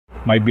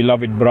My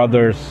beloved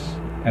brothers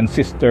and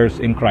sisters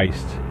in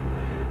Christ,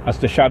 as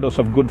the shadows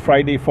of Good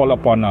Friday fall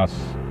upon us,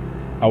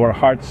 our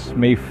hearts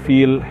may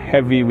feel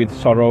heavy with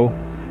sorrow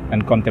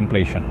and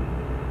contemplation.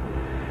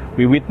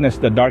 We witness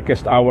the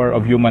darkest hour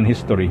of human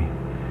history,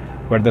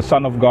 where the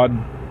Son of God,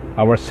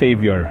 our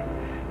Savior,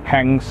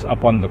 hangs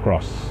upon the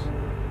cross.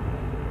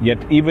 Yet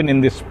even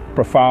in this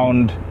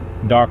profound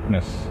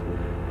darkness,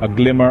 a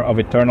glimmer of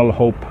eternal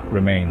hope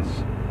remains.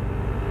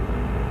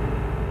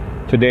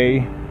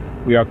 Today,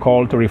 we are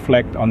called to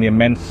reflect on the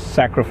immense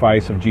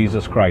sacrifice of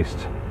Jesus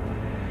Christ.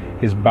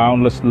 His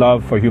boundless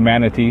love for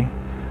humanity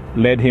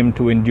led him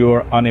to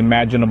endure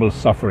unimaginable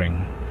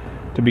suffering,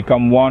 to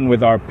become one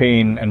with our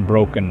pain and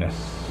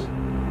brokenness.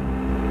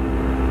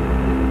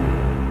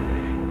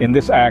 In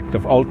this act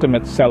of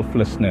ultimate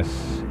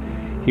selflessness,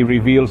 he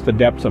reveals the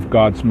depths of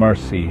God's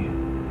mercy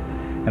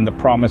and the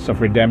promise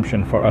of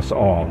redemption for us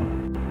all.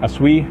 As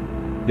we,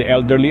 the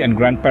elderly and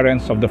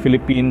grandparents of the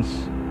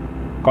Philippines,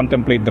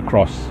 contemplate the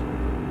cross,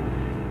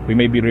 we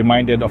may be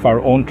reminded of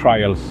our own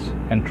trials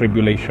and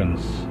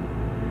tribulations,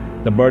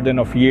 the burden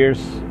of years,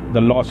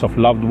 the loss of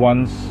loved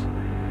ones,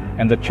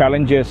 and the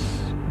challenges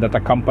that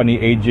accompany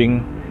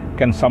aging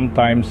can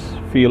sometimes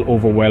feel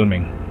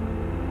overwhelming.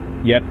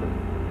 Yet,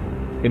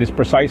 it is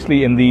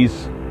precisely in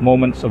these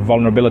moments of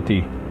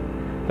vulnerability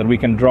that we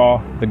can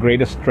draw the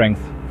greatest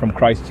strength from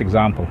Christ's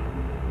example.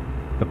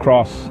 The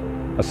cross,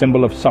 a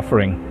symbol of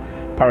suffering,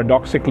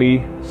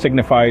 paradoxically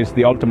signifies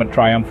the ultimate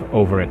triumph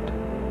over it.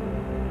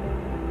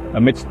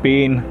 Amidst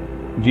pain,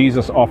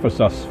 Jesus offers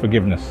us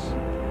forgiveness.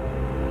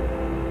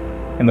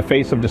 In the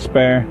face of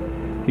despair,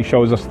 he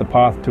shows us the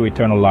path to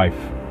eternal life.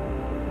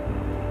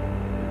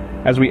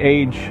 As we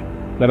age,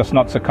 let us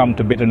not succumb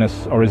to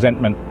bitterness or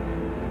resentment,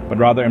 but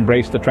rather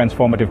embrace the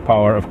transformative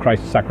power of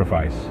Christ's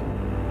sacrifice.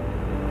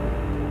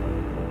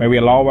 May we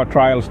allow our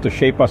trials to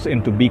shape us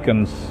into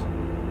beacons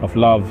of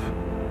love,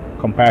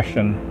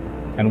 compassion,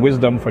 and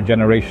wisdom for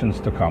generations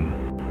to come.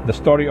 The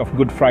story of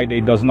Good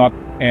Friday does not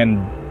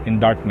end in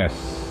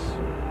darkness.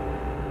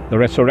 The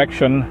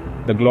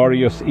resurrection, the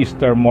glorious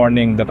Easter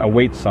morning that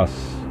awaits us,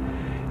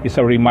 is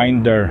a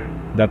reminder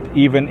that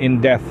even in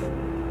death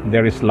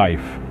there is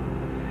life.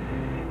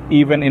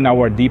 Even in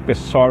our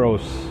deepest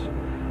sorrows,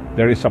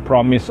 there is a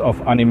promise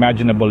of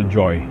unimaginable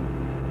joy.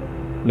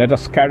 Let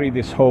us carry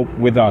this hope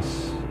with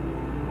us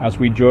as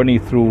we journey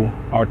through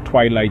our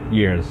twilight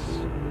years.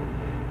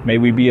 May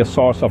we be a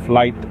source of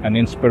light and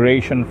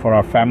inspiration for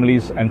our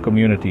families and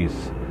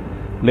communities,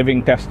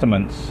 living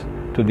testaments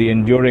to the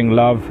enduring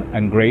love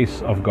and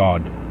grace of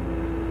God.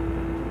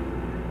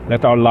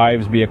 Let our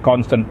lives be a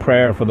constant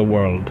prayer for the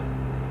world,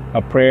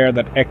 a prayer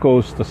that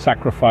echoes the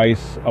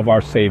sacrifice of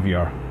our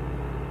Savior.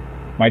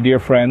 My dear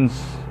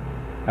friends,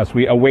 as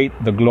we await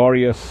the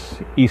glorious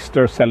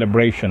Easter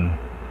celebration,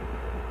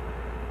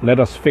 let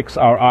us fix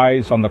our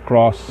eyes on the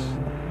cross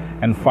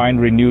and find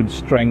renewed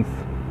strength,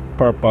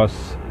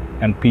 purpose,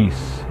 and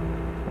peace.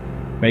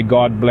 May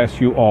God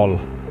bless you all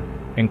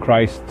in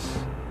Christ's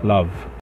love.